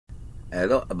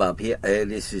Hello, Bob here.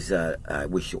 This is, I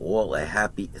wish you all a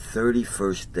happy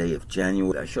 31st day of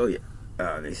January. I'll show you.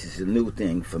 This is a new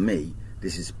thing for me.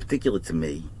 This is particular to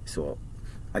me, so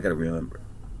I got to remember.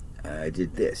 I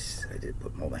did this. I did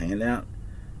put my hand out,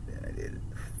 then I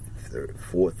did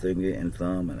fourth finger and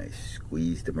thumb, and I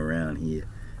squeezed them around here.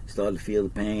 Started to feel the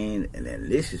pain, and then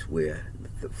this is where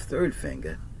the third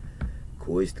finger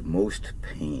caused the most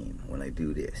pain when I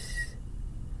do this.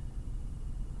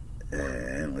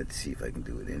 And let's see if I can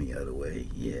do it any other way.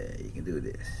 Yeah, you can do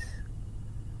this.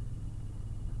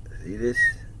 See this?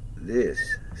 This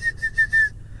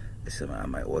is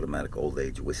my automatic old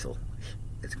age whistle.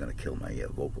 It's going to kill my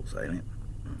vocals, I think.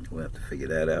 We'll have to figure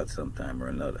that out sometime or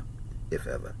another, if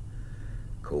ever.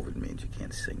 COVID means you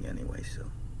can't sing anyway, so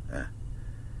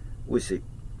we'll see.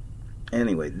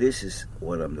 Anyway, this is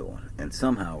what I'm doing. And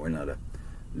somehow or another,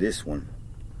 this one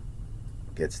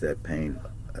gets that pain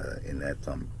in that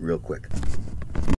thumb real quick.